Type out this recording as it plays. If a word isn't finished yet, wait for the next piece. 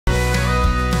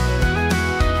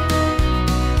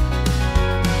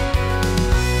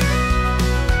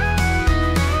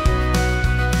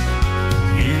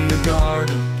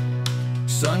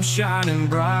shining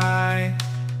bright.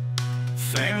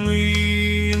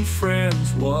 Family and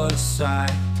friends, what a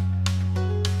sight.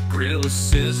 Grill is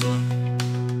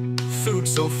sizzling, food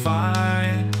so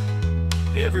fine.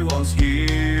 Everyone's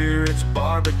here, it's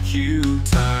barbecue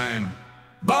time.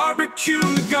 Barbecue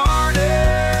in the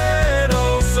garden,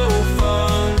 oh so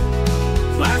fun.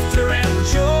 Laughter and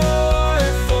joy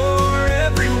for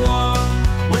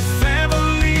everyone. With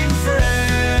family and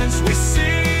friends, we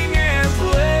sing and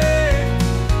play.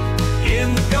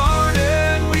 In the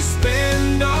garden, we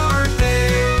spend our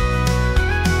day.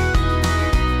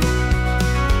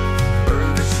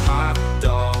 Burgers, hot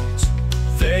dogs,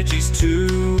 veggies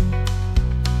too.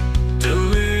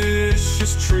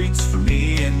 Delicious treats for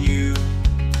me and you.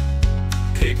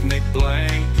 Picnic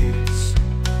blankets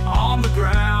on the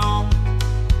ground.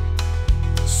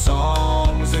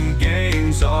 Songs and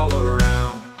games all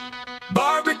around.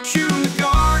 Barbecue in the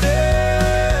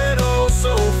garden, oh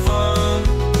so fun.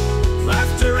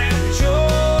 Laughter and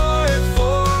joy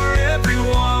for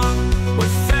everyone.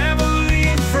 With family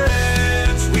and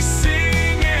friends, we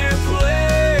sing and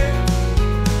play.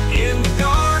 In the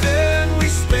garden, we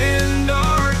spend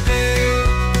our day.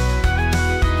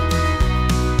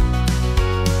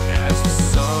 As the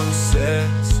sun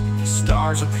sets,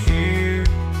 stars appear.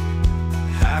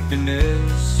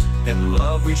 Happiness and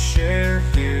love we share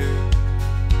here.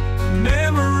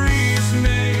 Memories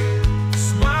made,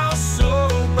 smile so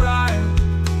bright.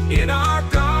 In our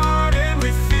garden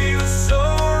we feel so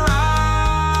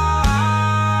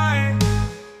right.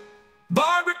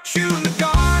 Barbecue in the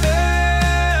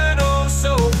garden, oh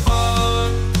so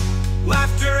fun.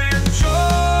 Laughter and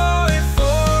joy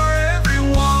for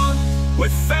everyone.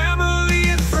 With family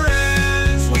and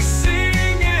friends, we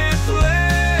sing and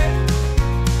play.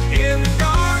 In the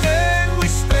garden, we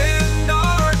spend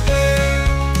our day.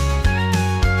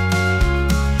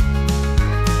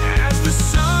 As the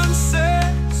sun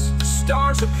sets, the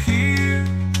stars appear.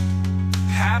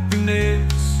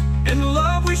 Happiness and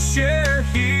love we share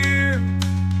here.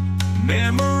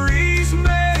 Memories